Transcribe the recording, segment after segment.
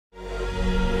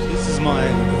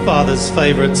father's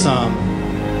favourite psalm.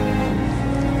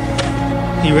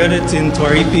 He read it in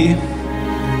Tuaripi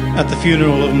at the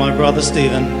funeral of my brother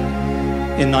Stephen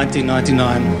in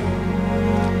 1999.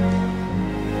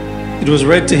 It was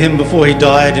read to him before he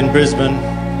died in Brisbane,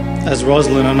 as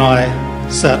Rosalind and I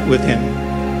sat with him.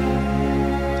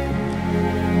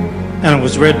 And it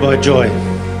was read by Joy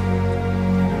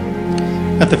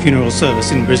at the funeral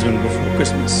service in Brisbane before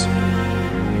Christmas.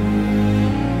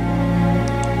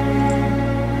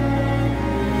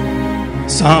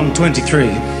 Psalm 23,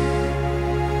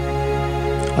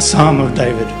 a psalm of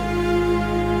David.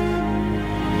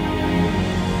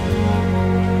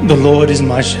 The Lord is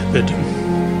my shepherd.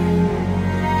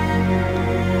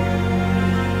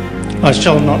 I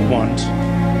shall not want.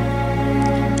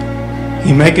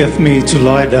 He maketh me to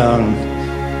lie down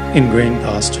in green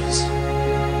pastures.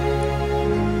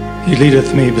 He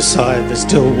leadeth me beside the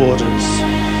still waters.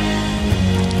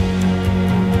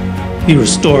 He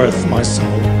restoreth my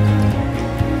soul.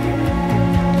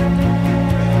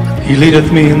 He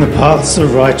leadeth me in the paths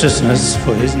of righteousness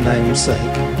for his name's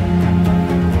sake.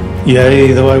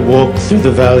 Yea, though I walk through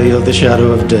the valley of the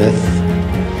shadow of death,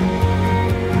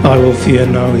 I will fear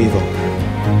no evil,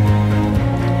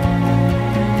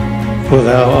 for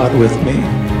thou art with me.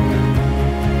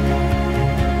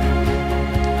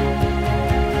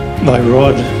 Thy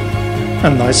rod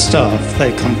and thy staff,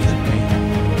 they comfort me.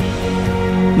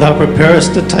 Thou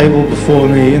preparest a table before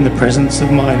me in the presence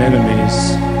of mine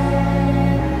enemies.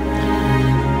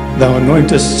 Thou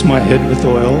anointest my head with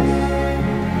oil,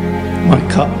 my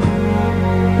cup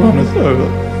runneth over.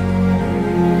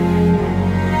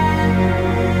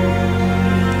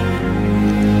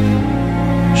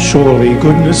 Surely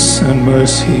goodness and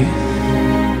mercy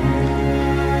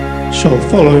shall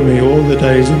follow me all the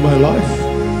days of my life,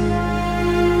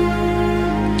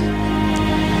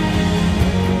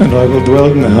 and I will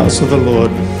dwell in the house of the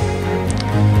Lord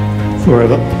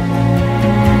forever.